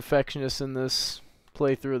to be a perfectionist in this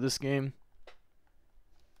playthrough of this game.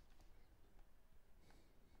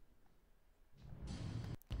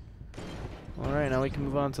 Alright, now we can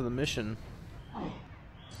move on to the mission.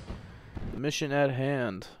 The mission at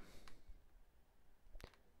hand.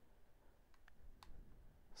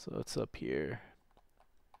 So it's up here.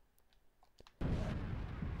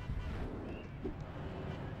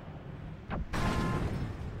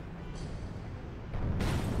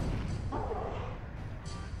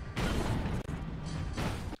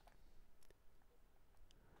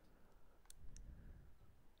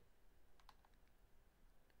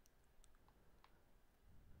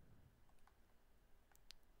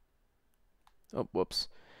 Oh, whoops.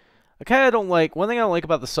 I kind of don't like, one thing I don't like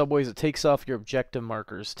about the subway is it takes off your objective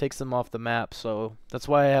markers, takes them off the map, so that's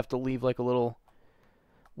why I have to leave like a little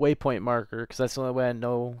waypoint marker, because that's the only way I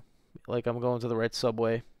know like I'm going to the right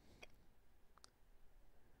subway.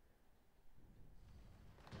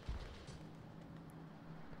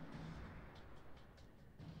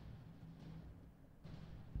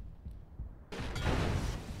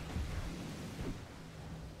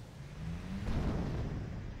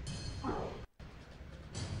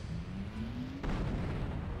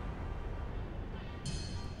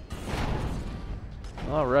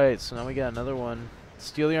 Alright, so now we got another one.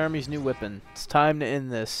 Steal the Army's new weapon. It's time to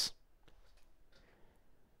end this.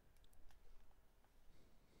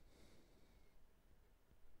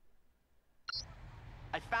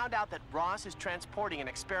 I found out that Ross is transporting an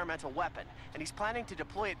experimental weapon, and he's planning to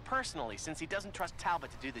deploy it personally since he doesn't trust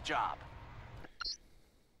Talbot to do the job.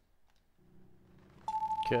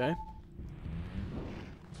 Okay.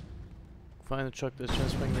 Find the truck that's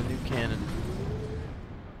transferring the new cannon.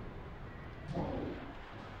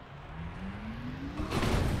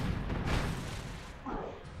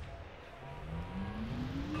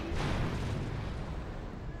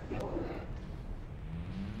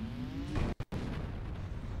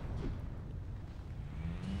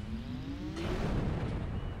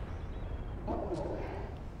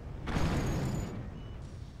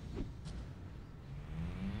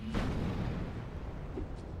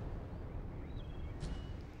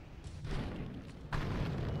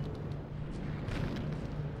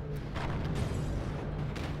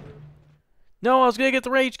 No, I was gonna get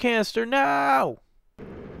the rage canister. No.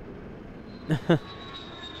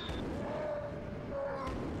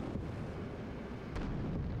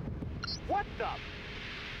 What the?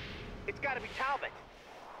 It's got to be Talbot.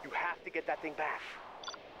 You have to get that thing back.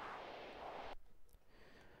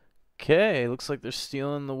 Okay, looks like they're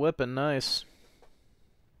stealing the weapon. Nice.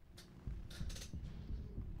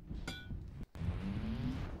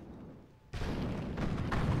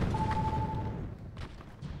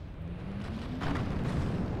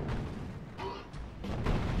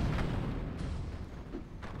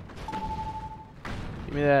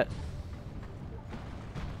 Give me that.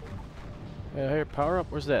 Wait, I hear power up.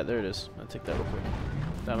 Where's that? There it is. I'll take that real quick.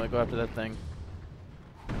 Now I'm gonna go after that thing.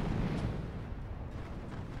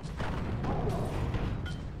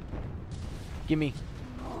 Gimme.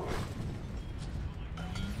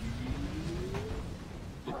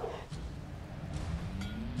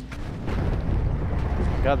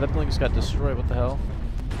 God, that blink just got destroyed. What the hell?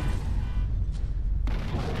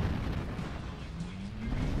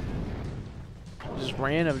 Just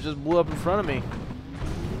random, it just blew up in front of me.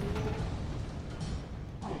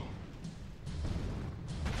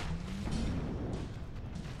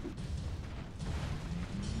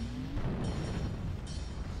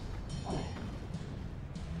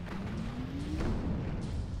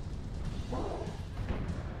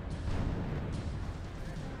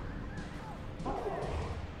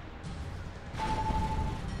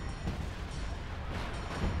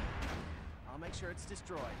 I'll make sure it's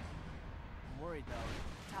destroyed. I'm worried though.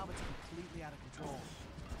 Talbot's completely out of control.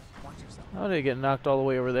 Watch yourself. How did it get knocked all the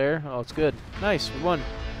way over there? Oh, it's good. Nice, we won.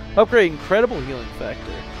 Upgrade incredible healing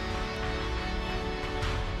factor.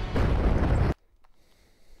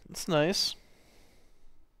 That's nice.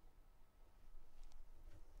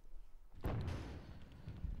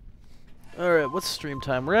 Alright, what's stream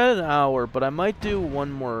time? We're at an hour, but I might do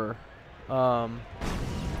one more.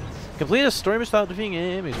 Complete a story without defeating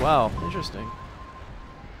enemies. Wow, interesting.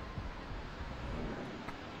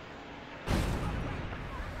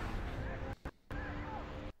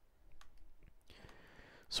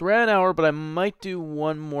 So we're at an hour, but I might do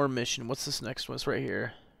one more mission. What's this next one? It's right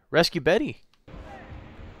here. Rescue Betty.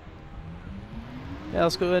 Yeah,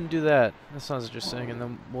 let's go ahead and do that. That sounds interesting, and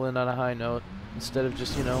then we'll end on a high note. instead of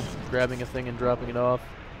just, you know, grabbing a thing and dropping it off.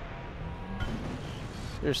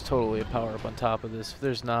 There's totally a power-up on top of this. If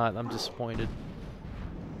there's not, I'm disappointed.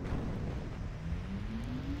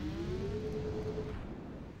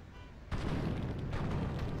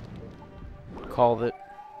 Called it.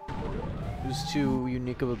 It was too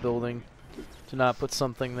unique of a building to not put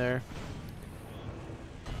something there.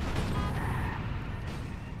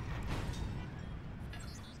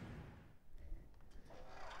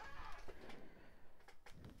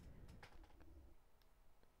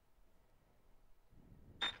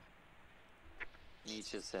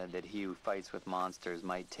 Nietzsche said that he who fights with monsters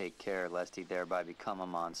might take care lest he thereby become a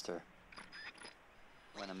monster.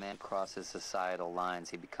 When a man crosses societal lines,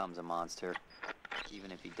 he becomes a monster,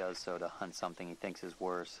 even if he does so to hunt something he thinks is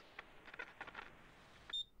worse.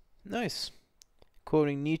 Nice.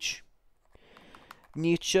 Quoting Nietzsche.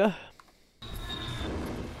 Nietzsche. Watch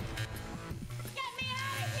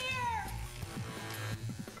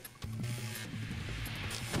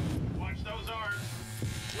those arms.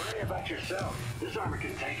 Worry about yourself. This armor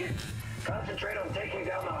can take it. Concentrate on taking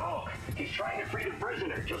down the Hulk. He's trying to free the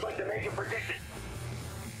prisoner, just like the Major predicted.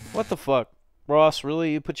 What the fuck? Ross,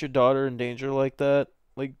 really? You put your daughter in danger like that?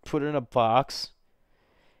 Like, put her in a box?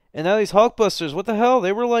 And now these Hulkbusters, what the hell?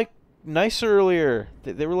 They were, like, nicer earlier.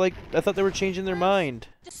 They were, like, I thought they were changing their mind.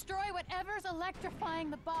 Destroy whatever's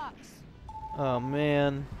electrifying the box. Oh,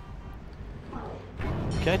 man.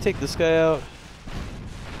 Can I take this guy out?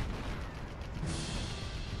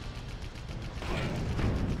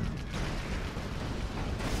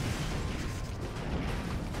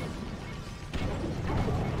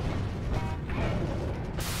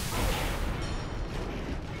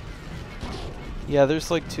 Yeah,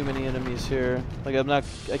 there's like too many enemies here. Like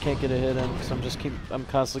I can't get a hit in because I'm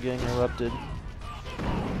constantly getting erupted.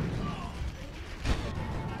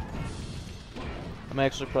 I'm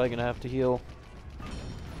actually probably gonna have to heal.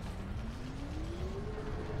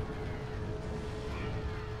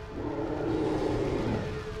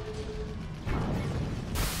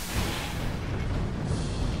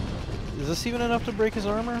 Is this even enough to break his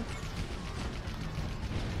armor?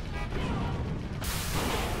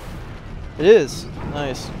 It is.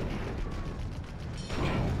 Nice.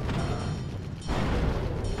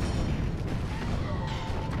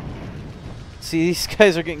 See, these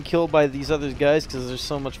guys are getting killed by these other guys because there's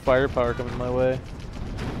so much firepower coming my way.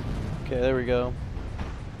 Okay, there we go.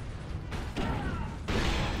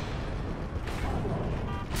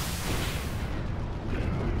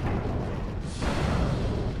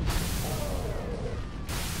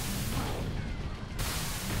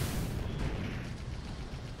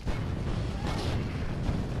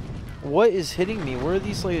 What is hitting me? Where are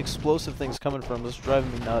these like explosive things coming from? This is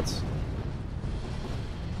driving me nuts.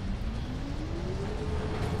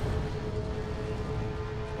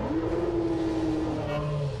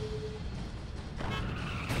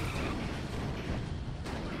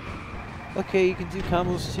 Okay, you can do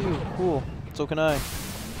combos too. Cool. So can I.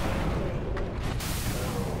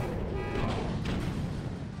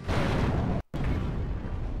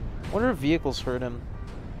 Wonder if vehicles hurt him.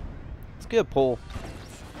 Let's get a pull.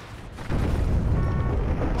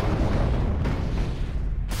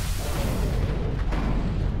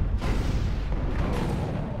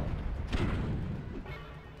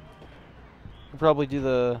 Probably do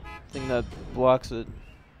the thing that blocks it.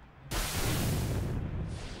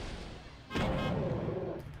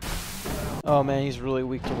 Oh man, he's really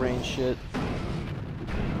weak to range shit.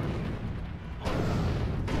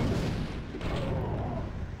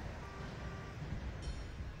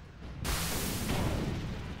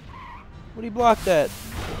 What do you block that?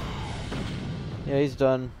 Yeah, he's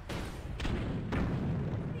done.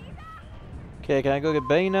 Okay, can I go get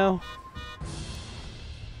Benny now?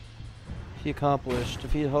 He accomplished.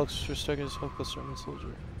 Defeat Hulk's for striking his Hulk plus Roman soldier.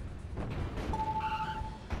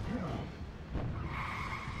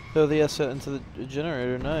 Throw the asset into the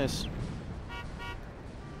generator. Nice.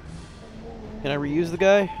 Can I reuse the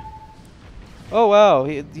guy? Oh wow,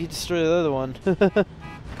 he destroyed the other one.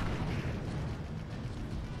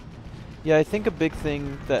 Yeah, I think a big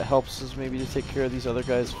thing that helps is maybe to take care of these other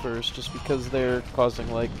guys first, just because they're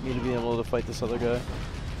causing like me to be able to fight this other guy.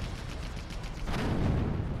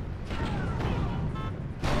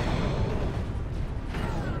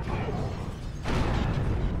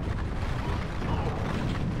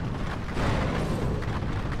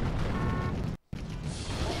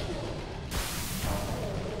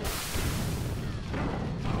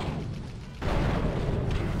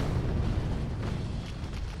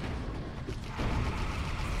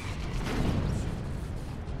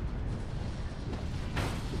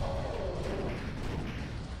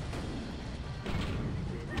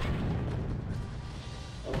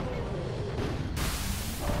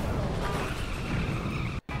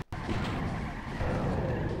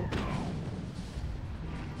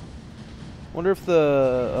 Wonder if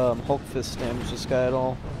the Hulk fist damaged this guy at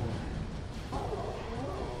all.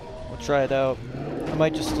 I'll try it out. I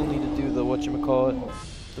might just still need to do the whatchamacallit,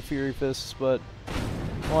 the Fury Fists, but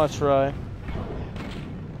I want to try.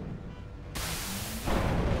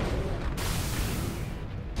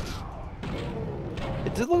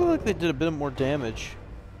 It did look like they did a bit more damage.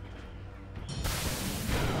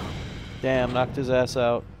 Damn, knocked his ass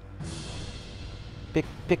out.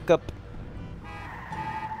 Pick up.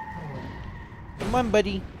 Come on,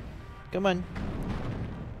 buddy. Come on.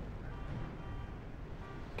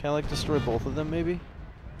 Can I like destroy both of them, maybe?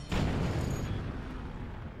 If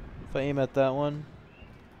I aim at that one.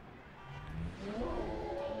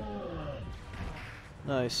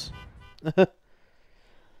 Nice.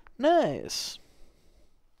 Nice.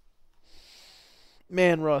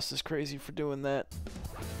 Man, Ross is crazy for doing that.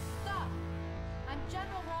 Stop! I'm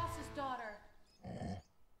General Ross's daughter.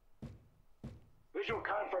 Visual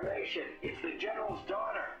confirmation. It's the General's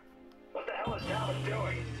daughter. What the hell is Talbot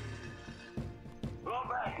doing? Fall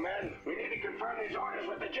back, men. We need to confirm these orders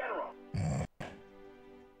with the General.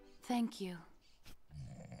 Thank you.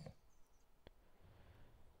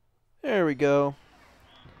 There we go.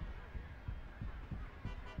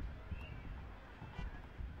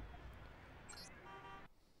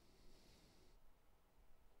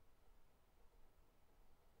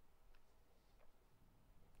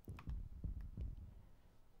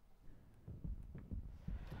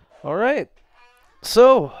 All right.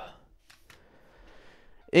 So,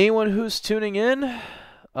 anyone who's tuning in,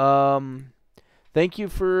 thank you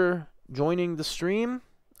for joining the stream.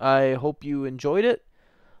 I hope you enjoyed it.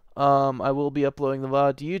 I will be uploading the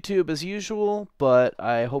VOD to YouTube as usual, but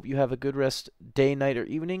I hope you have a good rest day, night, or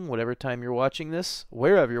evening, whatever time you're watching this,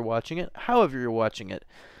 wherever you're watching it, however you're watching it.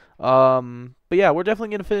 But yeah, we're definitely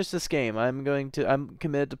going to finish this game. I'm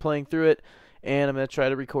committed to playing through it, and I'm going to try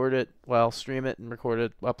to record it, stream it and record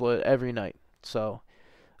it, upload it every night. So,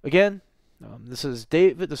 again, this is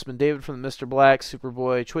David. This has been David from the Mr. Black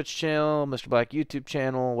Superboy Twitch channel, Mr. Black YouTube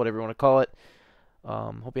channel, whatever you want to call it.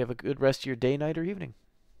 Hope you have a good rest of your day, night, or evening.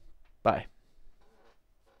 Bye.